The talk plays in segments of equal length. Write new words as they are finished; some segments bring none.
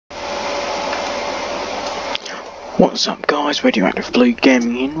What's up guys, Radioactive Blue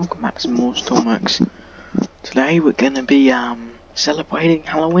Gaming here, welcome back to some more Stormworks. Today we're gonna be celebrating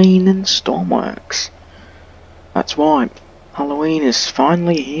Halloween in Stormworks. That's right, Halloween is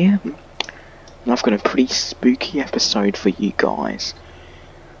finally here, and I've got a pretty spooky episode for you guys.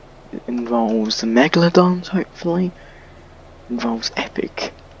 It involves the megalodons, hopefully. It involves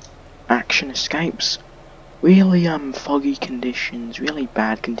epic action escapes, really foggy conditions, really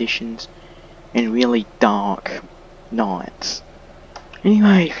bad conditions, and really dark nights.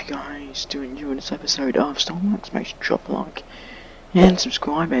 Anyway, if you guys do enjoy this episode of Stormworks, make sure to drop a like and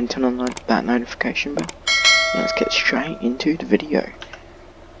subscribe and turn on that notification bell. Let's get straight into the video.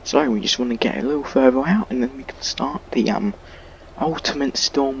 So we just want to get a little further out and then we can start the ultimate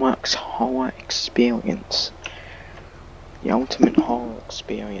Stormworks horror experience. The ultimate horror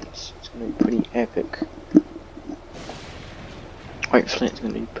experience. It's going to be pretty epic. Hopefully it's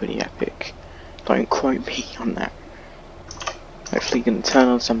going to be pretty epic. Don't quote me on that. Hopefully gonna turn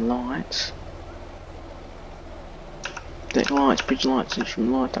on some lights. Deck lights, bridge lights,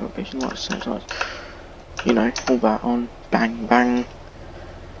 instrument lights, navigation lights, sensor lights. You know, all that on. Bang, bang.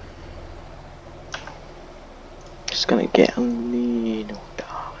 Just gonna get a little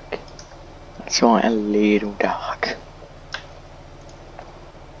dark. That's right, a little dark.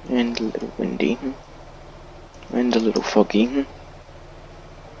 And a little windy. And a little foggy.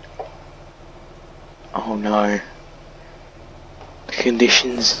 Oh no. The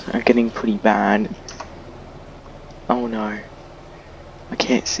conditions are getting pretty bad. Oh no. I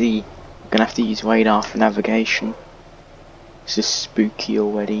can't see. I'm gonna have to use radar for navigation. This is spooky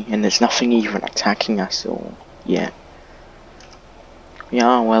already, and there's nothing even attacking us all yet. We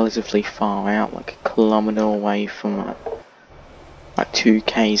are relatively far out, like a kilometer away from like 2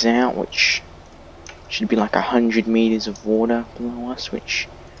 k's out, which should be like 100 meters of water below us, which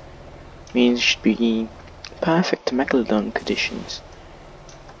means it should be perfect to megalodon conditions.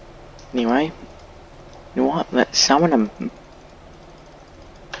 Anyway, you know what? Let's summon them.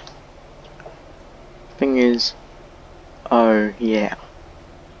 Thing is, oh yeah.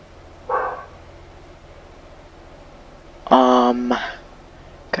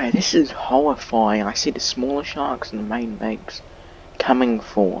 Okay, this is horrifying. I see the smaller sharks and the main megs coming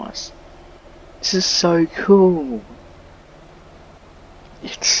for us. This is so cool.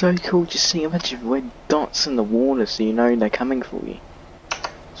 It's so cool just seeing a bunch of red dots in the water so you know they're coming for you.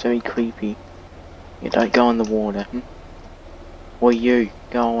 It's very creepy. Yeah, don't go in the water. Or you,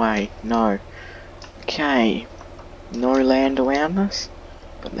 go away. No. Okay. No land around us.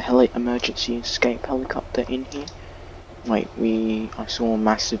 Got the emergency escape helicopter in here. Wait, I saw a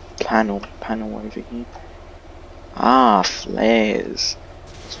massive panel over here. Ah, flares.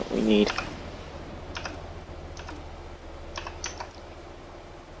 That's what we need.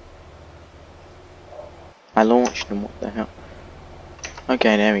 I launched them, what the hell?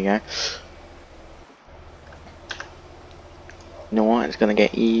 Okay, there we go. You know what, it's gonna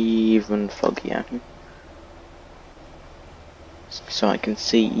get even foggier. So I can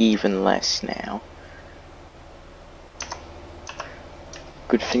see even less now.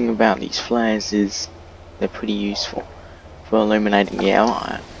 Good thing about these flares is they're pretty useful for illuminating the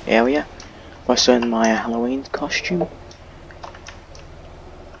area. By showing my Halloween costume.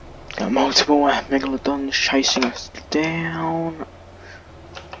 Got multiple megalodons chasing us down.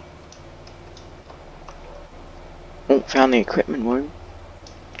 Oh, found the equipment room.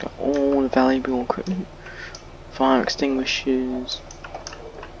 Got all the valuable equipment. Fire extinguishers.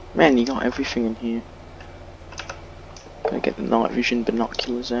 Man, you got everything in here. Gotta get the night vision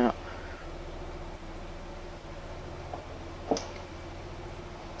binoculars out.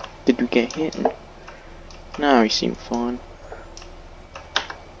 Did we get hit? No, he seemed fine.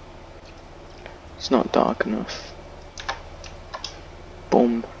 It's not dark enough.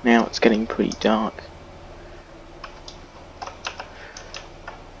 Boom, now it's getting pretty dark.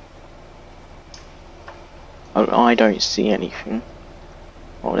 Oh, I don't see anything.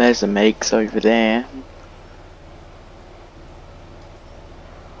 Oh, there's the megs over there.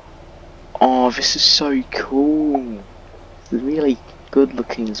 Oh, this is so cool. It's really good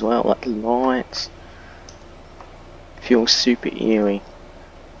looking as well, like the lights. Feels super eerie.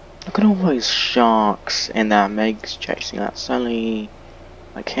 Look at all those sharks and megs chasing us. Only,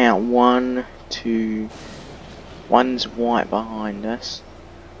 I count 1, 2, one's white behind us.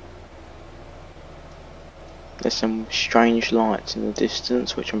 There's some strange lights in the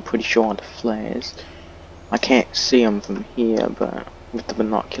distance, which I'm pretty sure are the flares. I can't see them from here, but with the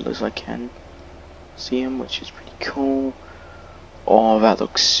binoculars I can see them, which is pretty cool. Oh, that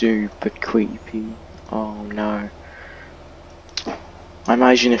looks super creepy. Oh no. I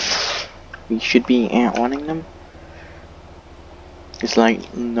imagine if we should be outrunning them, There's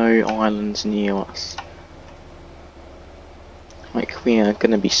like no islands near us. Like we are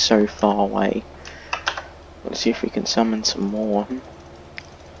gonna be so far away. Let's see if we can summon some more.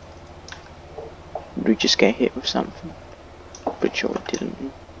 Did we just get hit with something? Pretty sure we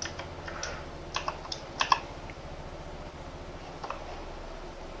didn't.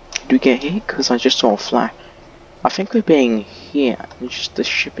 Did we get hit? Because I just saw a flash. I think we're being hit. It's just the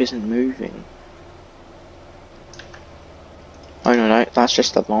ship isn't moving. Oh no, that's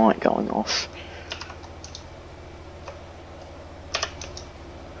just the light going off.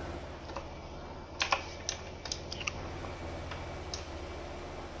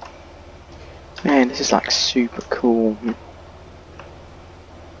 Man, this is like super cool.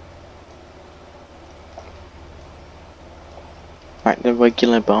 Like the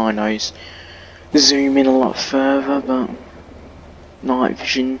regular binos zoom in a lot further, but night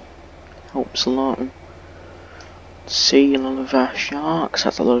vision helps a lot. See a lot of sharks,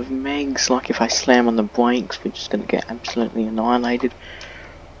 that's a lot of megs. Like if I slam on the brakes, we're just gonna get absolutely annihilated.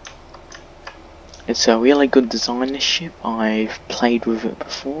 It's a really good design, this ship. I've played with it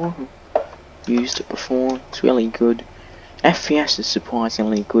before, used it before. It's really good. FPS is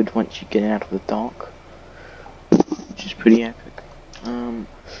surprisingly good once you get out of the dock, which is pretty epic.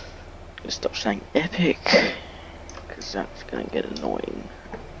 Let's stop saying epic, because that's gonna get annoying.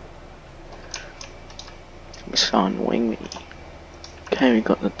 It's so annoying me. Okay, we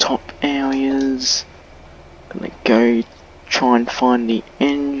got the top areas. Gonna go try and find the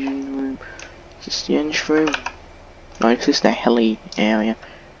engine room. Is this the engine room? No, this is the heli area.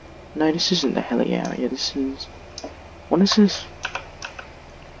 No, this isn't the heli area. This is... what is this?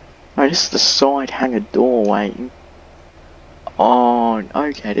 No, this is the side hangar doorway. Oh,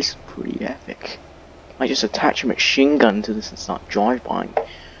 okay, this is pretty epic. I just attach a machine gun to this and start drive-bying.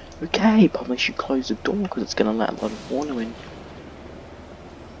 Okay, probably should close the door because it's going to let a lot of water in.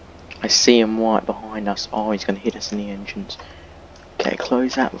 I see him right behind us. Oh, he's going to hit us in the engines. Okay,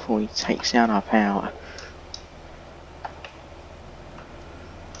 close that before he takes out our power.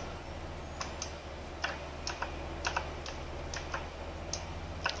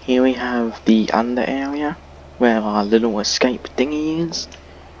 Here we have the under area where our little escape dinghy is.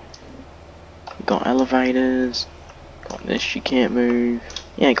 We've got elevators. Got this, you can't move.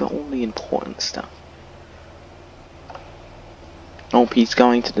 Yeah, got all the important stuff. Oh, he's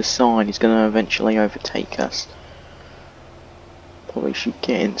going to the side. He's going to eventually overtake us. Probably should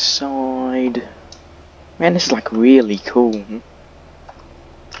get inside. Man, this is like really cool.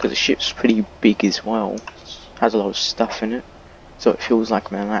 Because the ship's pretty big as well. Has a lot of stuff in it. So it feels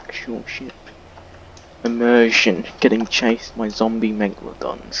like an actual ship. Immersion. Getting chased by zombie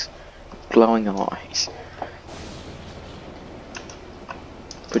megalodons. Glowing eyes.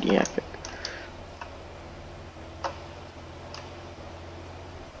 Pretty epic.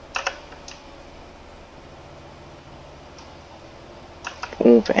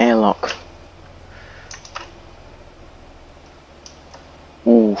 Oh, the airlock.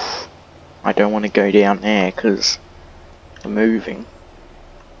 Oof. I don't want to go down there because I'm moving.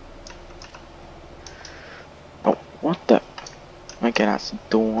 Oh, what the? Okay, that's the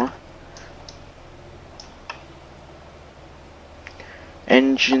door.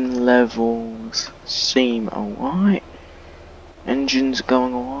 Engine levels seem alright. Engines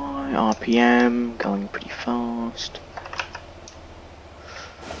going alright. RPM going pretty fast.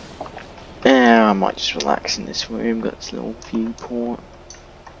 Yeah, I might just relax in this room. Got this little viewport.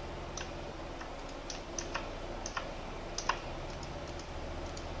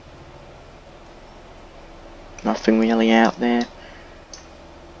 Nothing really out there.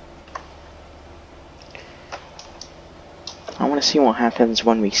 I want to see what happens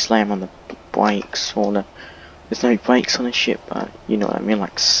when we slam on the brakes, or there's no brakes on the ship, but you know what I mean,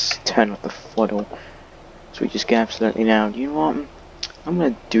 like turn up the throttle. So we just get absolutely nailed. You know what? I'm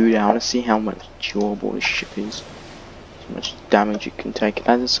gonna do that. I want to see how much durable this ship is, how much damage it can take. It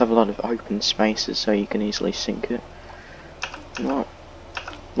does have a lot of open spaces, so you can easily sink it. You know what?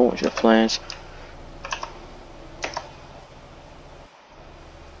 Launch the flares.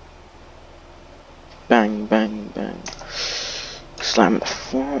 Bang, bang, bang. Slam the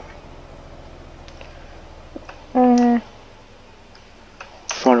front.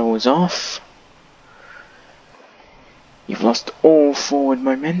 Throttle is off. You've lost all forward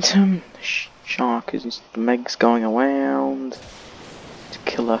momentum. The shark is the Meg's going around to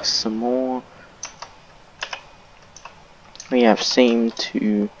kill us some more. We have seemed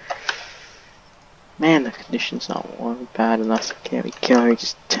to... Man, the conditions aren't bad enough. There we go.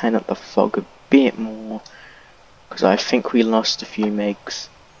 Just turn up the fog a bit more. Because I think we lost a few megs.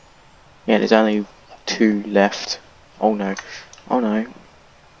 Yeah, there's only 2 left. Oh no. Oh no.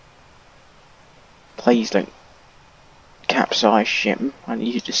 Please don't capsize ship. I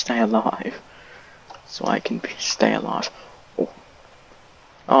need you to stay alive. So I can stay alive. Oh,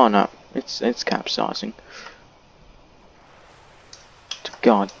 oh no, it's capsizing.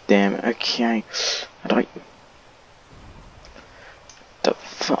 God damn it, okay. I don't... The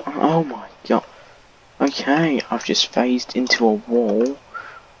fuck? Oh my god. Okay, I've just phased into a wall.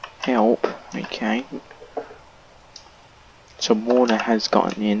 Help, okay. So water has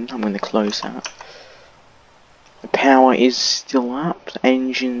gotten in, I'm going to close that. The power is still up, the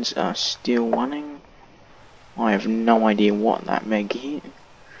engines are still running. I have no idea what that meg hit.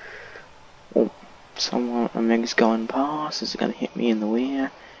 Oh, a meg's going past, is it going to hit me in the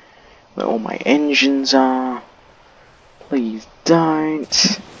rear? Where all my engines are. Please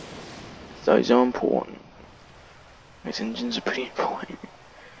don't. Those are important. Those engines are pretty important.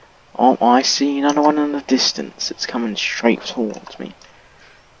 Oh, I see another one in the distance. It's coming straight towards me.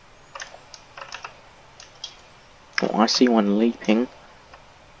 Oh, I see one leaping.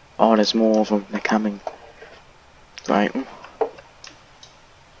 Oh, there's more of them. They're coming. Right.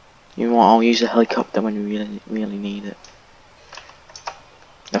 You know what? I'll use a helicopter when we really need it.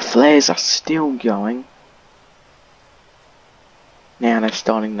 The flares are still going. Now they're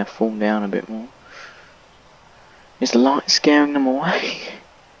starting to fall down a bit more. Is the light scaring them away?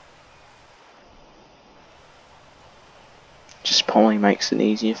 Just probably makes it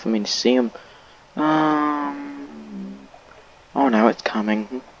easier for me to see them. Oh no, it's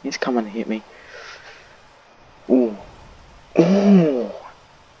coming. It's coming to hit me. Ooh. Ooh.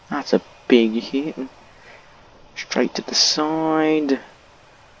 That's a big hit. Straight to the side.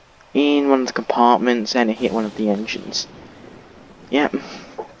 In one of the compartments, and it hit one of the engines. Yep.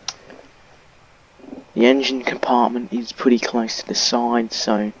 The engine compartment is pretty close to the side,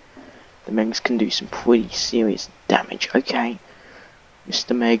 so the Megs can do some pretty serious damage. Okay.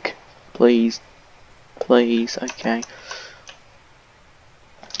 Mr. Meg, please. Please, okay.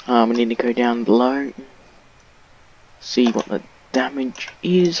 We need to go down below. See what the damage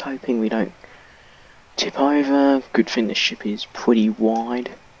is, hoping we don't tip over. Good thing the ship is pretty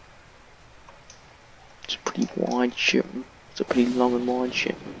wide. It's a pretty wide ship. It's a pretty long and wide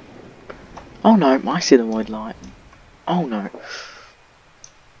ship. Oh no, I see the wide light. Oh no.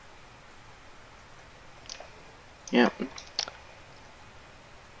 Yep.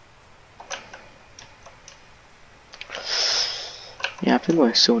 Yeah, I think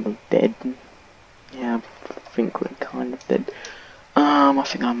we're sort of dead. Yeah, I think we're kind of dead. I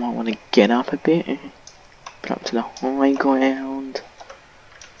think I might want to get up a bit. Get up to the high ground.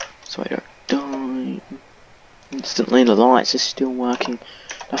 So I don't die. Instantly the lights are still working.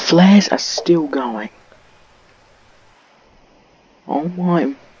 The flares are still going. Oh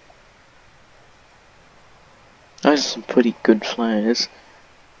my. Those are some pretty good flares.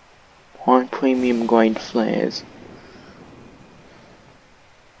 High premium grade flares.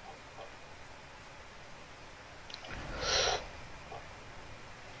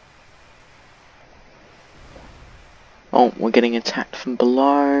 Oh, we're getting attacked from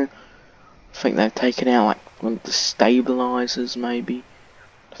below. I think they've taken out like one of the stabilizers maybe.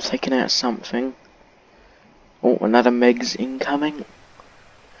 They've taken out something. Oh, another Meg's incoming.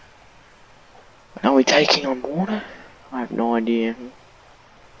 Are we taking on water? I have no idea.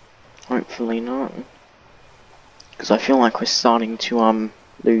 Hopefully not. Because I feel like we're starting to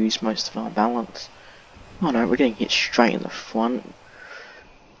lose most of our balance. Oh no, we're getting hit straight in the front.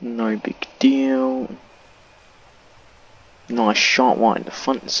 No big deal. Nice shot right in the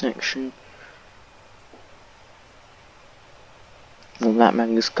front section. Well, that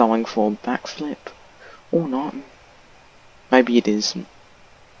man is going for a backflip. Or not. Maybe it is.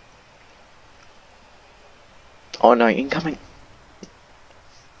 Oh no, incoming.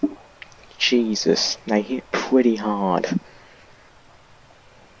 Jesus, they hit pretty hard.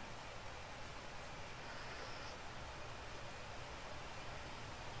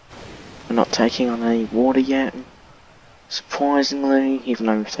 We're not taking on any water yet. Surprisingly, even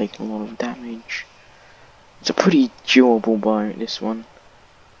though we've taken a lot of damage. It's a pretty durable boat, this one. Is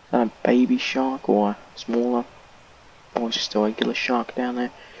that a baby shark or a smaller? Or just a regular shark down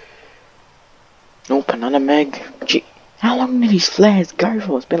there? Nope, another Meg. Gee, how long did these flares go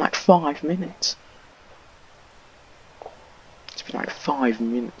for? It's been like 5 minutes. It's been like 5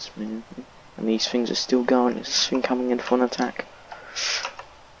 minutes, man. And these things are still going. Is this thing coming in for an attack?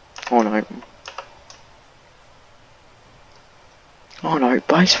 Oh no. Oh no,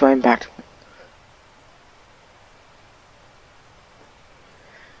 base phone back.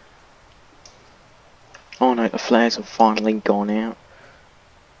 Oh no, the flares have finally gone out.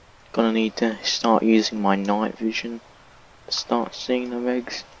 Gonna need to start using my night vision start seeing the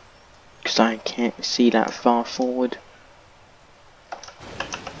eggs, because I can't see that far forward.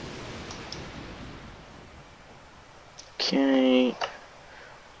 Okay,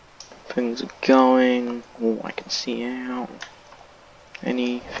 things are going. Oh, I can see out.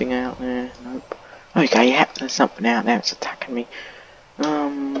 Anything out there? Nope. Okay, yep, there's something out there. It's attacking me.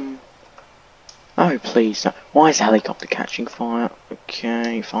 Oh, please. No. Why is the helicopter catching fire?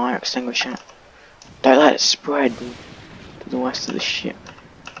 Okay, fire extinguisher. Don't let it spread to the rest of the ship.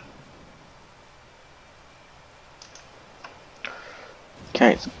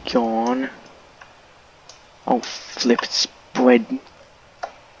 Okay, it's gone. Oh, flip, it's spread.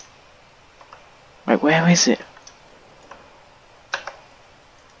 Wait, where is it?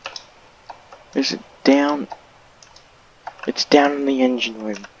 Is it down? It's down in the engine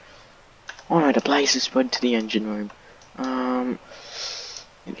room. Oh no, the blaze has spread to the engine room.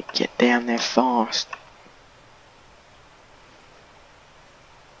 Need to get down there fast.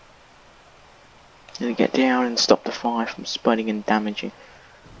 Need to get down and stop the fire from spreading and damaging.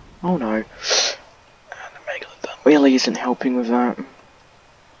 Oh no. The megalodon really isn't helping with that.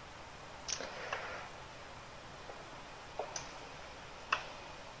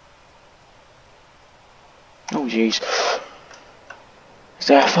 Oh jeez. Is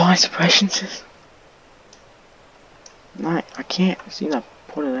there a fire suppression system? No, I can't seem to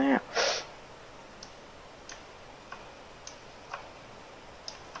put it out.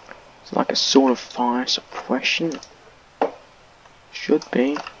 It's like a sort of fire suppression. Should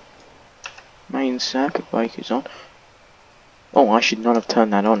be. Main circuit breaker's on. Oh, I should not have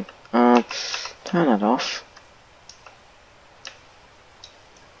turned that on. Turn that off.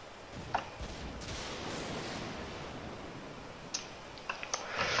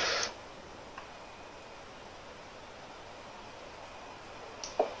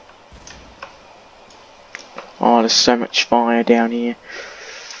 Oh, there's so much fire down here.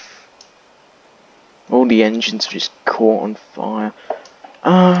 All the engines are just caught on fire.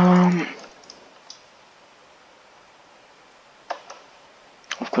 I've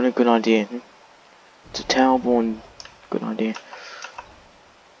got a good idea. It's a terrible and good idea.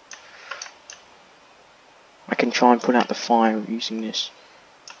 I can try and put out the fire using this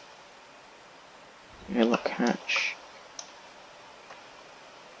airlock hatch.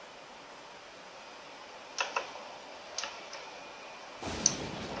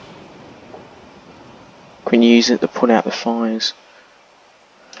 Can use it to put out the fires.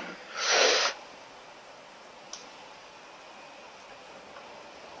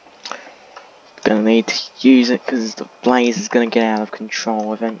 Gonna need to use it because the blaze is gonna get out of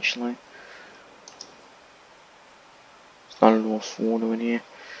control eventually. There's not enough water in here.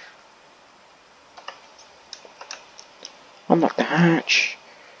 Unlock the hatch.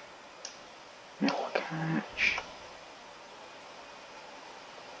 Unlock hatch.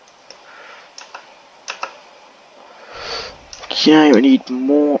 Okay, we need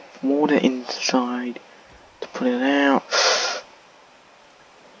more water inside to put it out.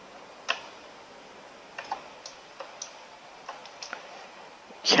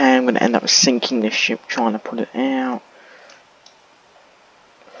 Okay, I'm going to end up sinking this ship trying to put it out.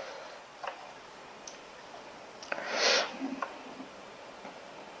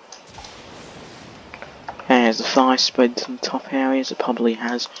 Okay, as the fire spread to the top areas, it probably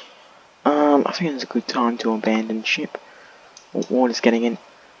has. I think it's a good time to abandon ship. Water's getting in.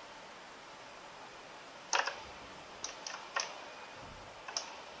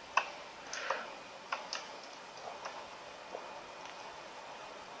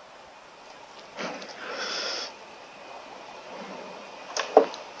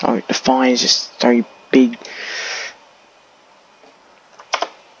 Oh, the fire is just so big.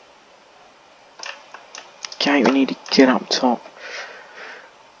 Okay, we need to get up top.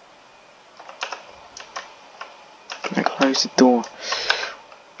 Gonna close the door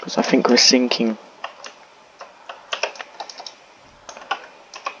because I think we're sinking.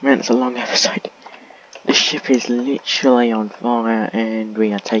 Man, it's a long episode. The ship is literally on fire and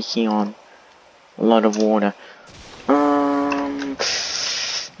we are taking on a lot of water.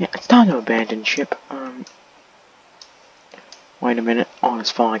 Yeah, it's time to abandon ship. Wait a minute. Oh,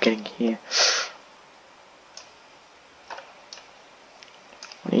 there's fire getting here.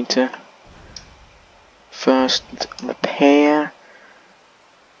 I need to first repair.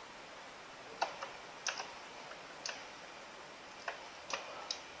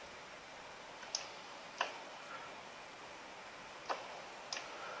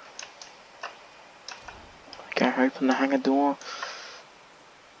 Okay, open the hangar door.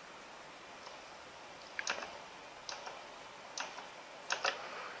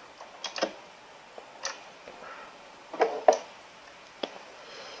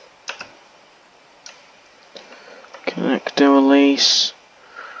 Connector release.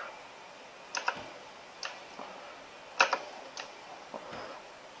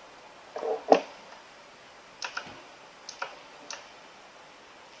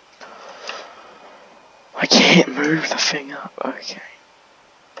 I can't move the thing up, okay.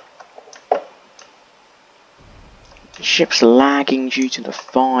 The ship's lagging due to the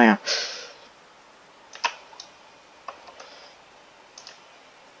fire.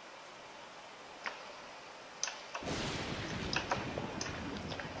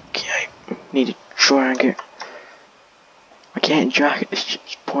 Okay, need to drag it. I can't drag it, the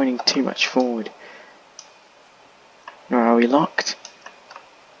ship's pointing too much forward. Now, are we locked?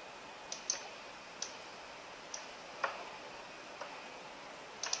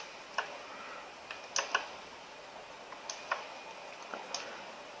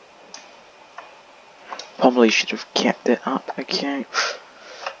 Probably should have kept it up, okay.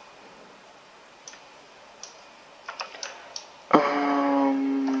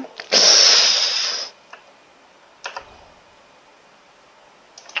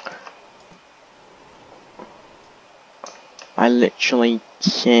 I literally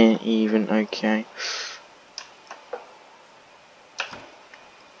can't even, okay.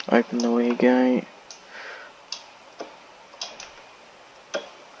 Open the rear gate.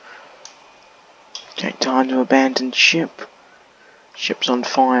 Okay, time to abandon ship. Ship's on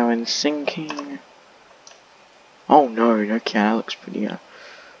fire and sinking. Oh no, okay, that looks pretty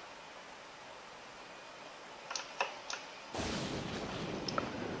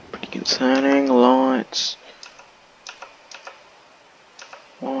pretty concerning. Lights.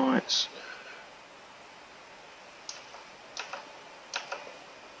 Lights.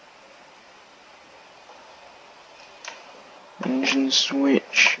 Engine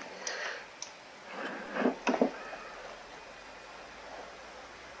switch.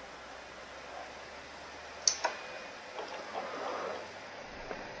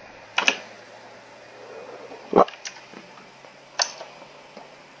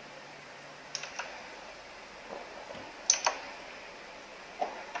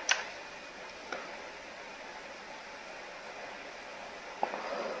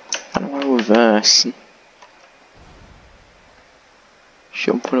 Reverse.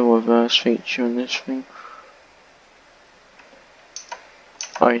 Should put a reverse feature on this thing.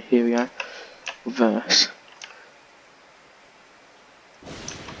 Oh, here we go. Reverse.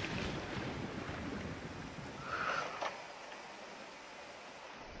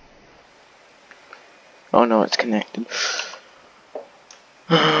 Oh no, it's connected.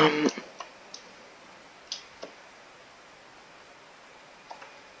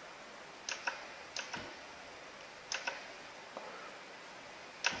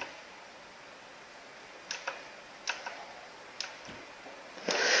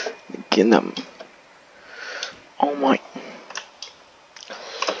 Get them. Oh my.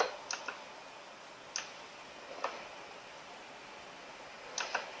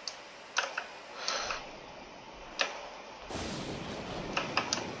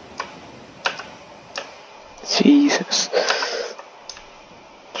 Jesus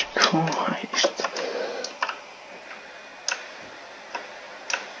Christ.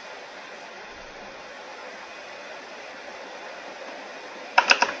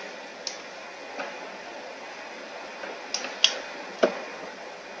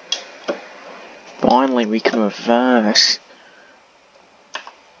 Finally we can reverse.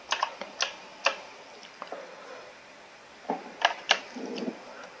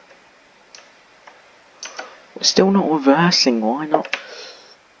 We're still not reversing, why not?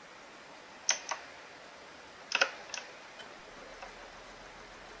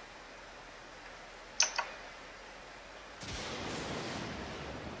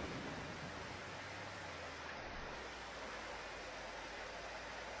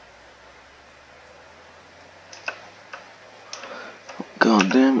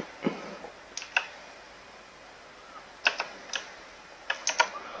 God damn it.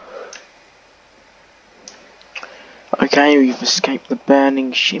 Okay, we've escaped the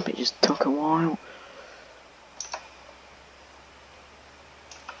burning ship, it just took a while.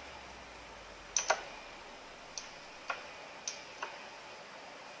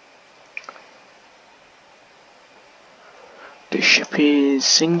 The ship is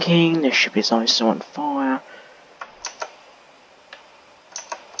sinking, the ship is also on fire.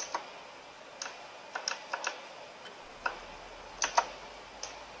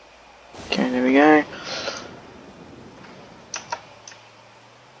 Okay, there we go.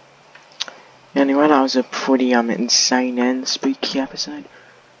 Anyway, that was a pretty insane and spooky episode.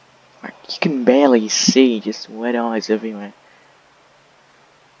 Like, you can barely see, just wet eyes everywhere.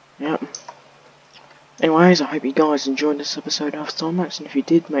 Yep. Anyways, I hope you guys enjoyed this episode of Stormworks, and if you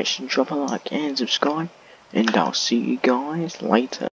did, make sure to drop a like and subscribe, and I'll see you guys later.